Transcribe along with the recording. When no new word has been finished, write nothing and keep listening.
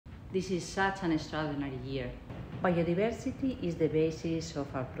This is such an extraordinary year. Biodiversity is the basis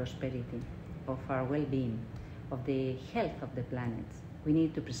of our prosperity, of our well-being, of the health of the planet. We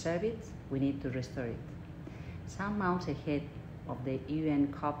need to preserve it, we need to restore it. Some months ahead of the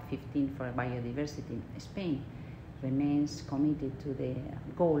UN COP15 for biodiversity, Spain remains committed to the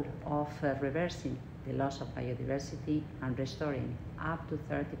goal of reversing the loss of biodiversity and restoring up to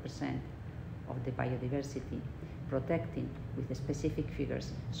 30% of the biodiversity, protecting with specific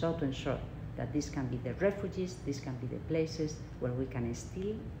figures, so to ensure that this can be the refuges, this can be the places where we can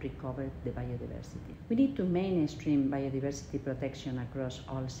still recover the biodiversity. We need to mainstream biodiversity protection across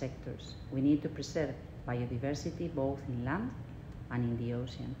all sectors. We need to preserve biodiversity both in land and in the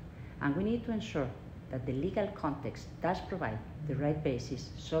ocean. And we need to ensure that the legal context does provide the right basis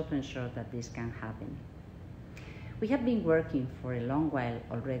so to ensure that this can happen. We have been working for a long while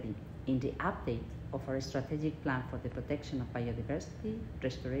already in the update of our strategic plan for the protection of biodiversity,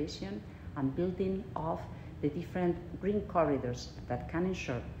 restoration, and building of the different green corridors that can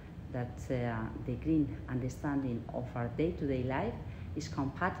ensure that the green understanding of our day-to-day life is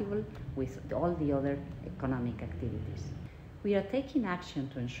compatible with all the other economic activities. We are taking action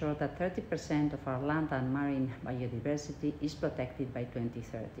to ensure that 30% of our land and marine biodiversity is protected by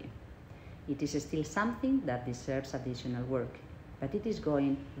 2030. It is still something that deserves additional work, but it is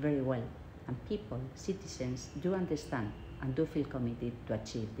going very well, and people, citizens, do understand and do feel committed to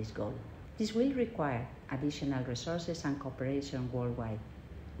achieve this goal. This will require additional resources and cooperation worldwide.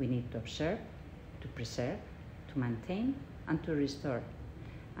 We need to observe, to preserve, to maintain, and to restore.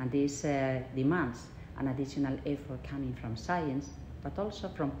 And this demands an additional effort coming from science, but also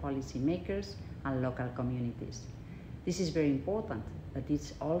from policymakers and local communities. This is very important, but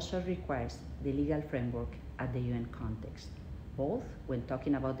it also requires the legal framework at the UN context, both when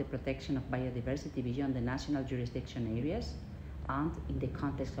talking about the protection of biodiversity beyond the national jurisdiction areas and in the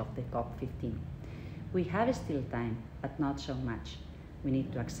context of the COP15. We have still time, but not so much. We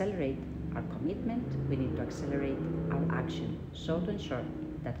need to accelerate our commitment, we need to accelerate our action, so to ensure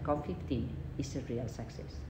that COP15 is a real success.